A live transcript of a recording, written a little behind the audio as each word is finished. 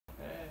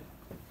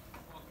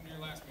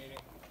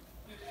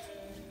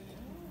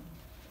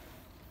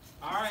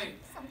All right,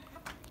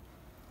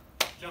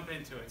 jump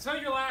into it. So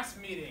your last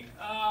meeting.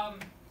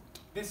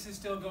 This is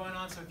still going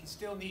on, so if you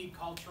still need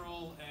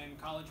cultural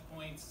and college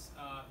points,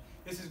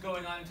 this is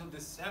going on until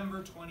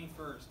December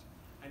 21st.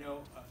 I know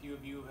a few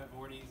of you have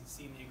already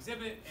seen the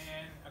exhibit,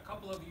 and a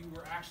couple of you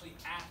were actually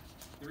at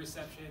the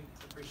reception.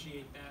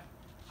 Appreciate that.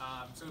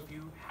 So if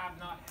you have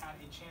not had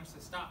a chance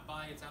to stop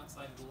by, it's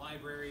outside of the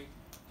library.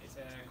 It's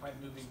quite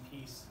a moving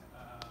piece,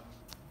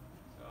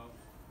 so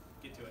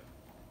get to it.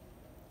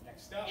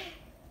 Next up,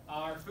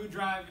 our food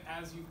drive,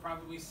 as you've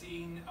probably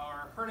seen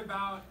or heard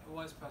about,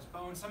 was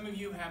postponed. Some of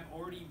you have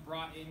already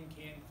brought in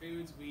canned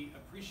foods. We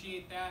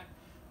appreciate that.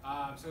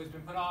 So it's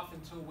been put off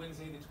until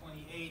Wednesday the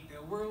 28th.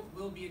 There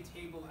will be a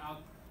table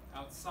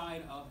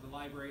outside of the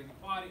library in the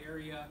quad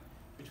area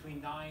between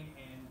 9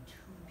 and 2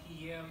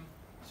 p.m.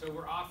 So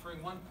we're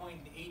offering 1 point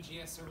in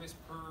AGS service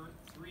per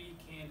 3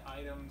 canned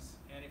items.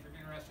 And if you're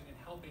interested in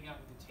helping out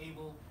with the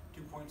table,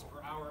 2 points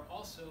per hour.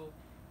 Also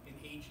in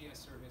AGS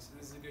service. So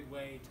this is a good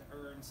way to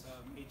earn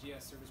some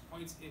AGS service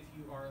points if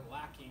you are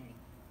lacking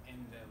in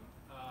them.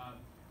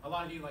 A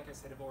lot of you, like I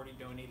said, have already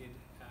donated.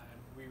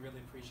 We really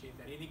appreciate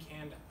that. Any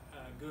canned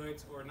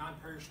goods or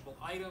non-perishable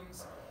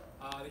items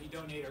that you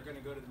donate are going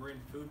to go to the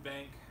Marin Food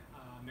Bank.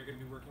 They're going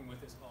to be working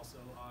with us also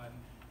on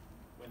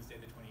Wednesday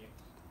the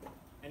 28th.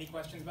 Any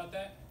questions about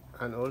that?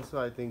 And also,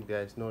 I think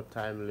there's no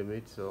time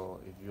limit, so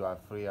if you are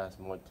free, as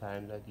more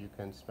time that you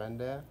can spend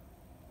there?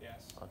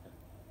 Yes. Okay.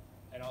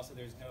 And also,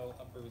 there's no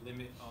upper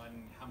limit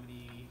on how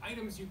many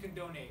items you can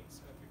donate.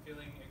 So if you're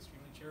feeling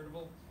extremely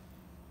charitable,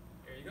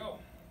 there you go.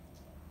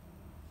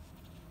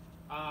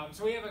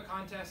 So we have a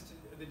contest,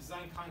 the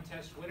design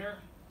contest winner,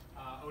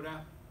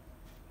 Oda.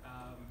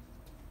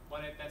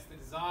 Won it. That's the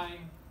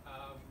design.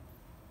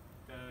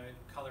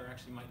 The color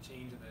actually might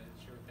change of the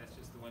shirt. That's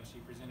just the one she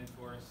presented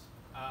for us.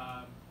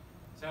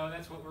 So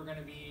that's what we're going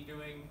to be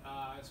doing.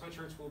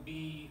 Sweatshirts will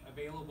be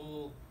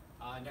available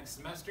next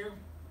semester.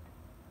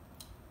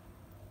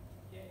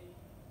 Yay.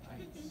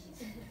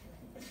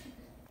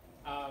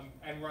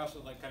 And we're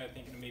also kind of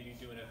thinking of maybe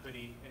doing a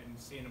hoodie and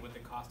seeing what the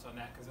cost on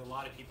that, because a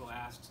lot of people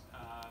asked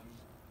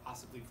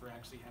possibly for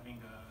actually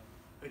having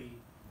a hoodie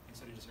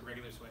instead of just a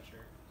regular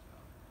sweatshirt. So,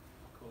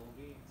 cool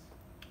beans.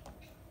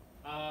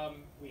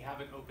 We have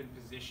an open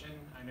position.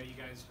 I know you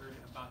guys heard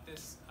about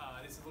this.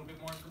 This is a little bit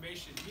more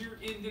information.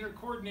 Year-end dinner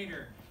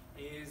coordinator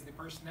is the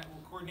person that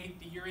will coordinate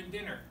the year-end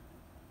dinner.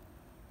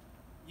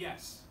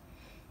 Yes,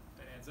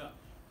 that adds up.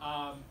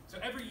 So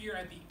every year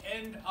at the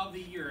end of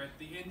the year, at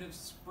the end of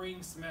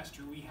spring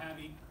semester, we have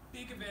a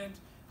big event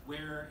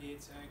where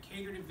it's a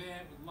catered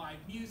event with live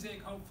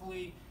music,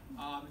 hopefully.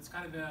 It's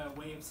kind of a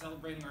way of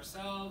celebrating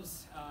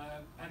ourselves,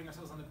 patting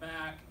ourselves on the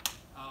back,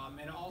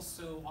 and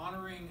also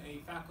honoring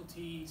a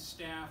faculty,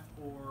 staff,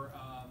 or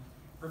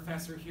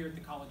professor here at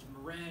the College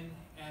of Marin,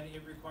 and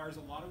it requires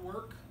a lot of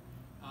work.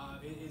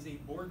 It is a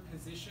board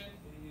position.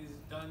 It is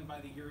done by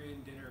the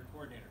year-end dinner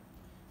coordinator.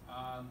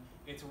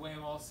 It's a way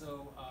of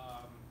also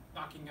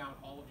knocking out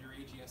all of your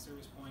AGS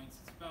service points.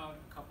 It's about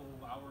a couple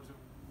of hours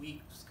a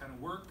week, just kind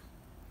of work.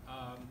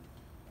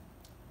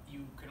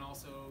 You can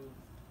also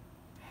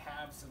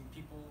have some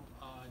people,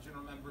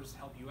 general members,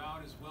 help you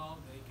out as well.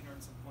 They can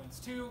earn some points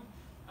too.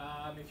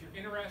 If you're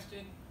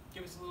interested,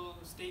 give us a little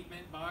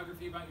statement,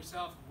 biography about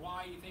yourself,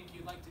 why you think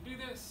you'd like to do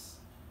this.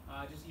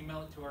 Just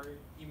email it to our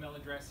email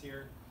address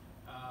here.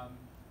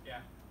 Yeah,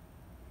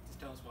 just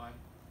tell us why.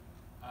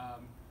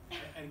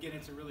 And again,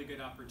 it's a really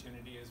good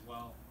opportunity as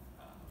well.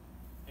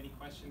 Any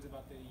questions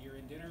about the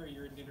year-end dinner or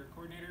year-end dinner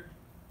coordinator?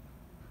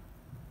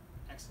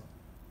 Excellent.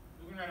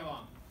 Moving right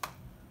along.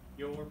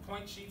 Your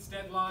point sheets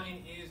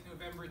deadline is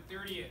November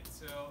 30th.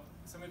 So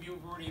some of you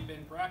have already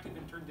been proactive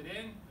and turned it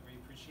in. I really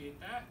appreciate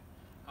that.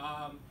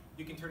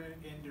 You can turn it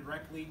in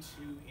directly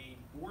to a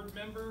board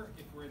member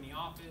if we're in the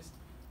office,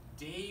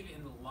 Dave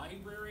in the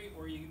library,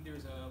 or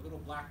there's a little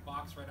black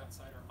box right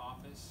outside our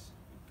office.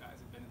 You guys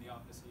have been to the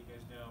office, so you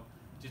guys know.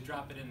 Just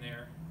drop it in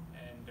there,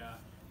 and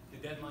the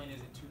deadline is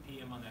at 2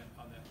 p.m. on that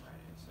Friday.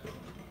 So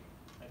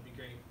that'd be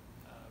great.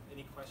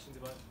 Any questions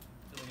about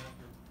filling out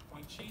your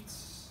point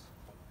sheets?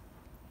 You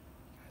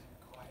guys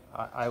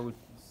are quiet. I would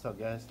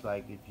suggest,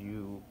 like, if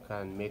you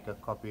can make a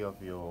copy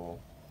of your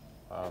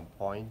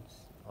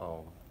points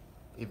or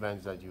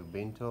events that you've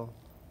been to,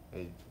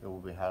 it will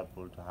be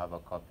helpful to have a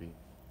copy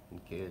in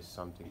case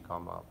something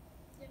come up.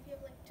 If you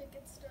have like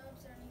ticket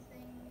stubs or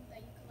anything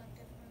that you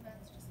collected from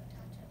events, just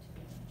attach it to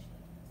the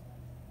sheet.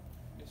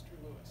 Mr.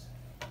 Lewis.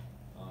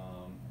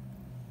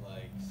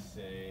 Like,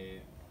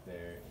 say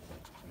they're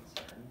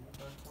concerned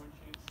with our point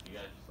sheets, do you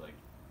guys just like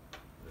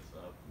put this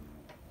up and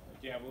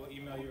Yeah, we'll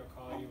email you or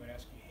call you and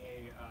ask you,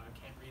 hey, I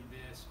can't read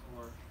this,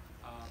 or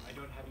I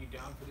don't have you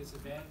down for this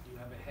event. Do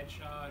you have a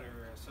headshot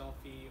or a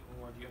selfie,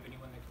 or do you have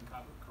anyone that can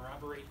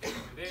corroborate that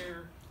you're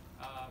there?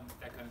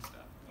 That kind of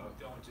stuff. We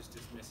don't just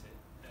dismiss it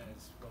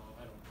as, well,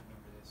 I don't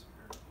remember this,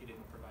 or he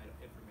didn't provide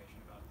information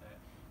about that.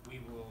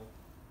 We will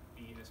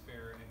be as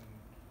fair and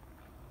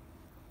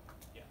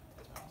yeah,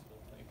 as possible.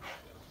 Thank you.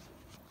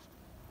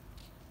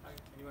 All right,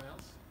 anyone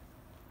else?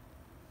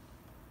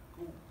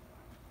 Cool.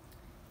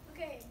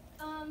 Okay,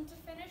 to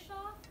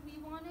off, we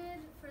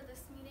wanted for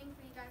this meeting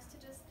for you guys to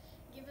just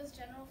give us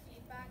general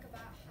feedback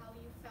about how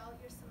you felt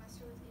your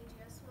semester with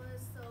AGS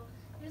was. So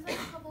here's like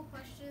a couple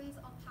questions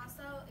I'll pass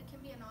out. It can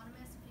be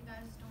anonymous if you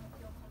guys don't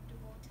feel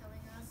comfortable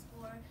telling us,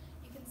 or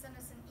you can send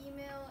us an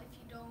email if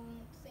you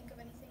don't think of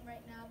anything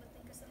right now but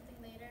think of something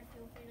later.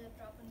 Feel free to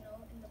drop a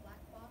note in the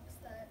black box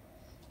that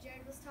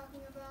Jared was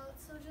talking about.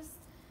 So just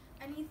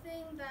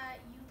anything that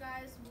you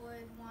guys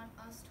would want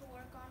us to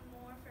work on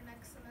more for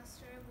next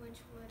semester, which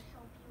would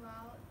help you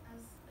out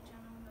as a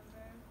general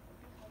member,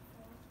 would be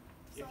helpful.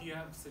 If you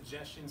have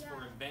suggestions for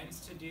Yeah.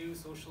 events to do,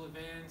 social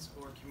events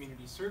or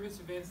community service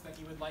events that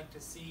you would like to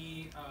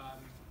see,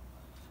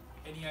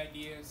 any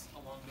ideas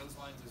along those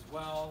lines as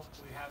well.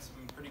 We have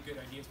some pretty good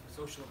ideas for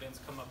social events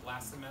come up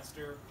last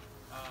semester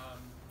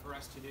for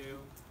us to do.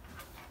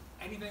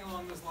 Anything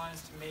along those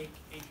lines to make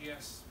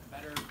AGS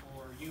better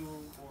for you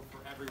or for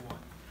everyone.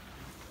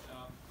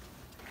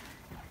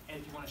 And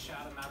if you want to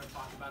shout them out or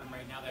talk about them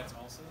right now, that's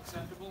also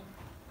acceptable.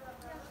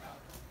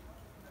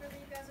 Whatever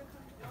you guys are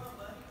comfortable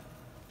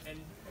with.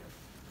 And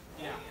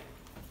yeah.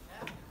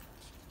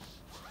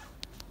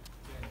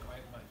 Getting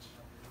quite much.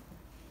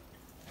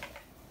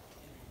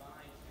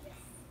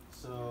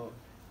 So,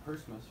 per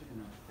semester, can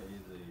you pay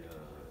the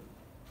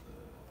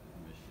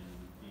admission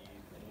fee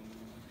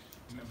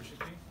thing? Membership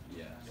fee?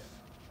 Yeah.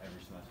 Yeah.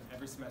 Every semester?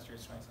 Every semester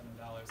is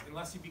 $27,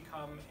 unless you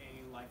become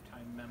a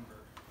lifetime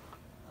member.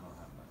 I don't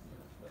have money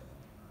yet, but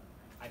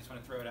I just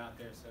want to throw it out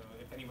there, so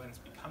if anyone's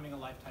becoming a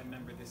lifetime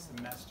member this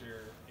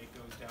semester, it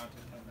goes down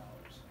to $10.